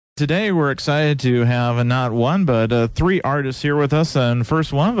Today we're excited to have not one but three artists here with us, and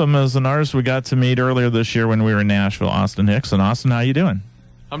first one of them is an artist we got to meet earlier this year when we were in Nashville, Austin Hicks. And Austin, how you doing?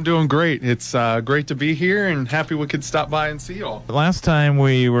 I'm doing great. It's great to be here and happy we could stop by and see you all. Last time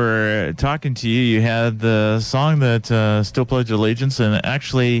we were talking to you, you had the song that Still Pledge Allegiance, and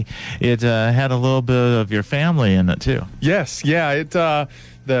actually it had a little bit of your family in it too. Yes, yeah.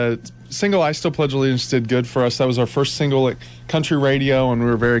 The single I Still Pledge Allegiance did good for us. That was our first single at country radio, and we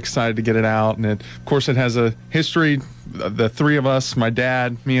were very excited to get it out. And of course, it has a history. The three of us, my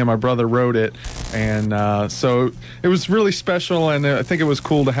dad, me, and my brother wrote it. And so it was really special, and I think it was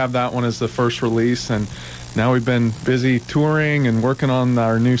cool to have that one as the first release. And now we've been busy touring and working on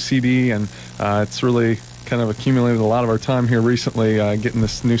our new CD, and it's really kind of accumulated a lot of our time here recently getting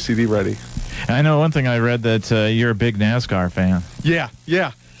this new CD ready. I know one thing I read that you're a big NASCAR fan. Yeah.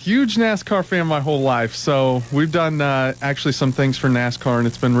 Huge NASCAR fan my whole life. So we've done actually some things for NASCAR, and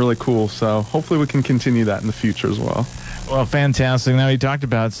it's been really cool. So hopefully we can continue that in the future as well. Well, fantastic. Now, you talked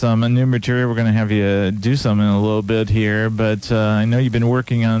about some new material. We're going to have you do some in a little bit here, but I know you've been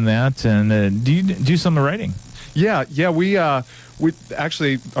working on that. And do you do some writing? Yeah. We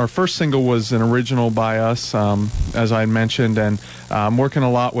actually, our first single was an original by us, as I mentioned, and I'm working a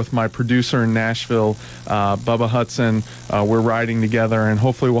lot with my producer in Nashville, Bubba Hudson. We're writing together, and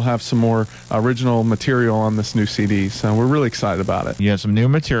hopefully we'll have some more original material on this new CD. So we're really excited about it. You have some new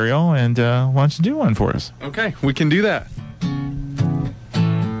material, and why don't you do one for us? Okay, we can do that.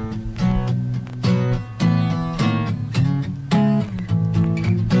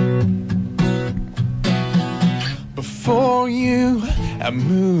 Before you, I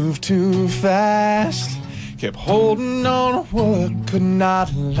moved too fast, kept holding on to what could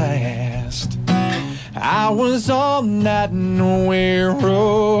not last. I was on that nowhere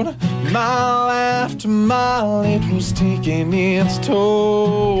road, mile after mile, it was taking its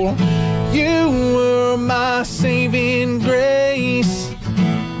toll. You were my saving grace,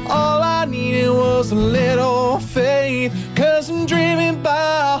 all I needed was a little faith, 'cause I'm driven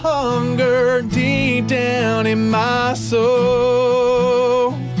by hunger deep down in my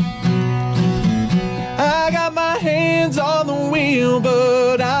soul. I got my hands on the wheel,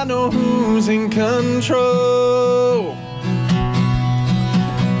 but I know who's in control.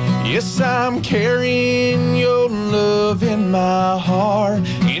 Yes, I'm carrying your love in my heart,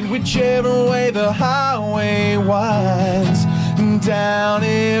 in whichever way the highway winds. Down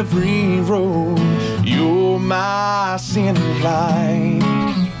every road, you're my center line.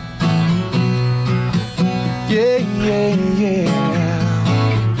 Yeah.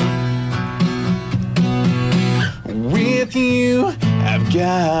 With you, I've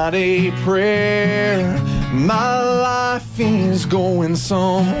got a prayer. My life is going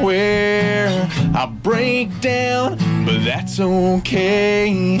somewhere. I break down, but that's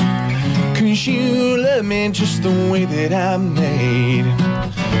okay, 'cause you love me just the way that I'm made.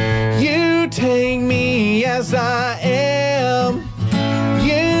 You take me as I am.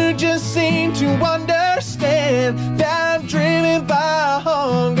 You just seem to understand that I'm driven by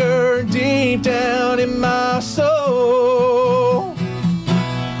hunger deep down in my soul.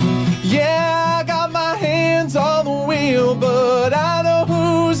 Yeah, I got my hands on the wheel, but I know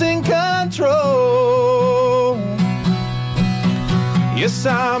who's in control. Yes,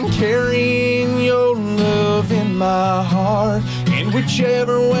 I'm carrying your love in my heart, in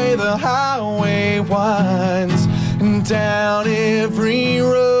whichever way the highway winds. Down every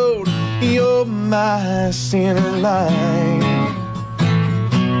road, you're my center line.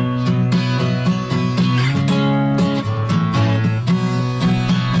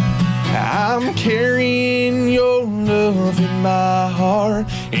 I'm carrying your love in my heart,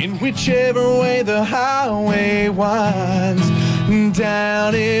 in whichever way the highway winds.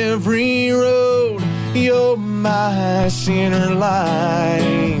 Down every road, you're my center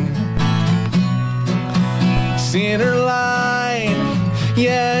line. Center line,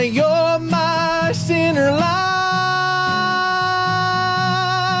 yeah, you're my center line.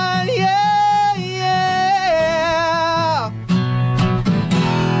 Yeah.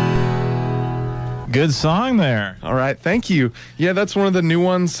 Good song there. All right, thank you. Yeah, that's one of the new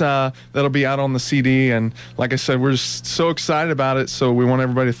ones that'll be out on the CD. And like I said, we're just so excited about it. So we want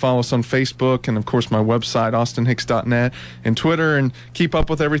everybody to follow us on Facebook and, of course, my website, austinhicks.net, and Twitter, and keep up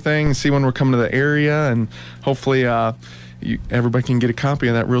with everything and see when we're coming to the area. And hopefully everybody can get a copy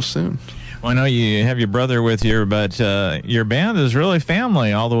of that real soon. Well, I know you have your brother with you, but your band is really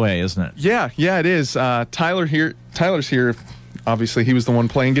family all the way, isn't it? Yeah, it is. Tyler's here. obviously he was the one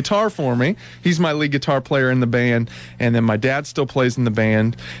playing guitar for me. He's my lead guitar player in the band, and then my dad still plays in the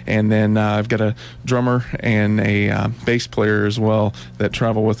band, and then I've got a drummer and a bass player as well that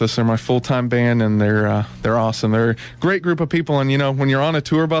travel with us. They're my full-time band, and they're awesome. They're a great group of people, and when you're on a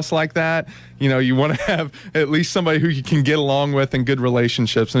tour bus like that, you want to have at least somebody who you can get along with and good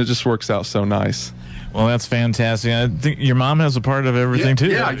relationships, and it just works out so nice. Well, that's fantastic. I think your mom has a part of everything,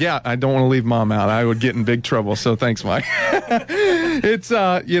 too. Yeah. I don't want to leave Mom out. I would get in big trouble, so thanks, Mike. It's,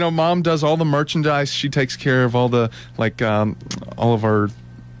 Mom does all the merchandise. She takes care of all the, all of our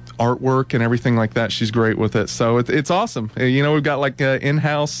artwork and everything like that. She's great with it. So it's awesome. We've got,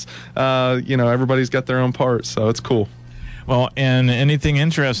 in-house, everybody's got their own part, so it's cool. Well, and anything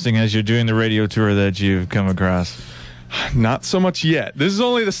interesting as you're doing the radio tour that you've come across? Not so much yet. This is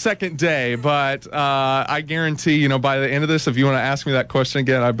only the second day, but I guarantee, by the end of this, if you want to ask me that question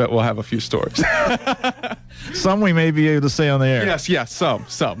again, I bet we'll have a few stories. Some we may be able to say on the air. Yes, some.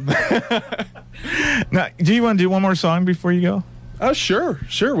 Now, do you want to do one more song before you go? Oh, sure,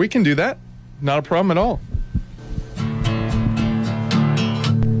 we can do that. Not a problem at all.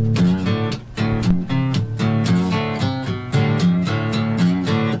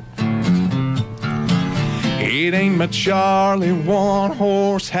 It ain't my Charlie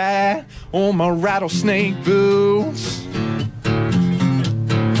one-horse hat or my rattlesnake boots.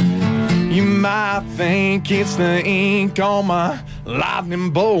 You might think it's the ink on my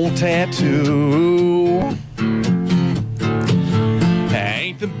lightning bolt tattoo.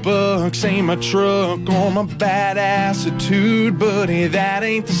 Ain't the bucks, ain't my truck or my bad attitude, buddy, that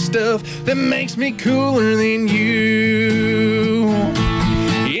ain't the stuff that makes me cooler than you.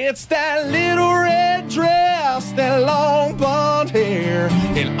 It's that little red dress, that long blonde hair,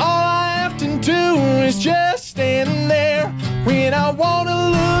 and all I have to do is just stand there. When I wanna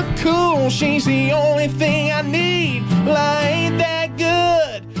look cool, she's the only thing I need. Well, I ain't that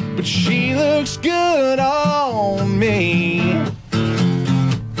good, but she looks good on me.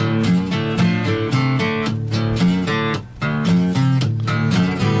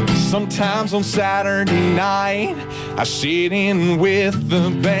 Sometimes on Saturday night, I sit in with the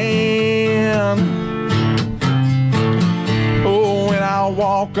band. Oh, when I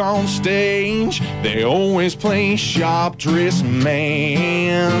walk on stage, they always play Shop Dress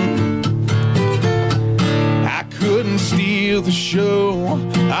Man. I couldn't steal the show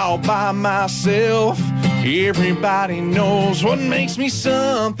all by myself. Everybody knows what makes me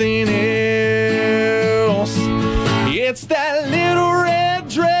something else. It's that little red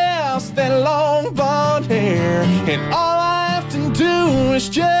dress, that long blonde hair, and all I have to do is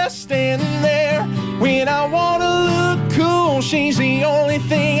just stand there. When I wanna look cool, she's the only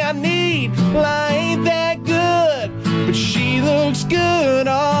thing I need. Well, I ain't that good, but she looks good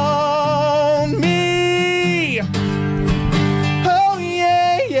on me. Oh yeah.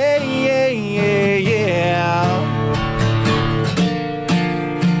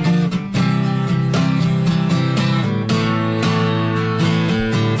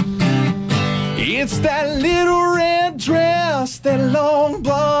 It's that little red dress, that long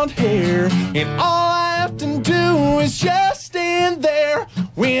blonde hair, and all I have to do is just stand there.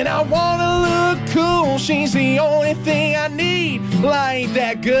 When I wanna look cool, she's the only thing I need. Well, I ain't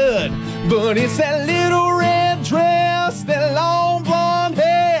that good, but it's that little red dress, that long blonde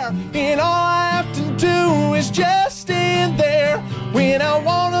hair, and all I have to do is just stand there. When I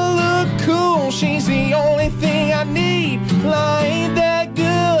wanna look cool, she's the only thing I need. Well, I ain't that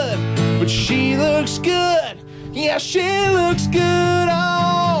good, but she looks good. Yeah, she looks good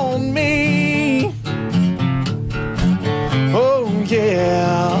on me. Oh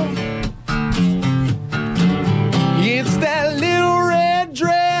yeah. It's that little red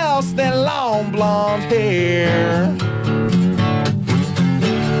dress, that long blonde hair.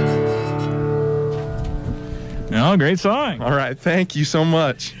 Oh, great song. All right, thank you so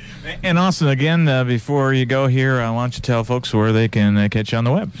much. And Austin, again, before you go here, I want you to tell folks where they can catch you on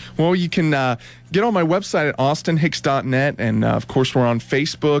the web. Well, you can get on my website at austinhicks.net, and of course, we're on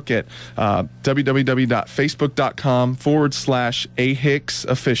Facebook at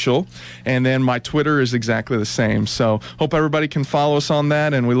www.facebook.com/ahicksofficial, and then my Twitter is exactly the same. So, hope everybody can follow us on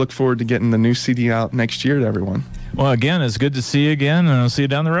that, and we look forward to getting the new CD out next year to everyone. Well, again, it's good to see you again, and I'll see you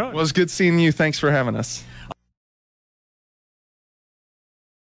down the road. Well, it's good seeing you. Thanks for having us.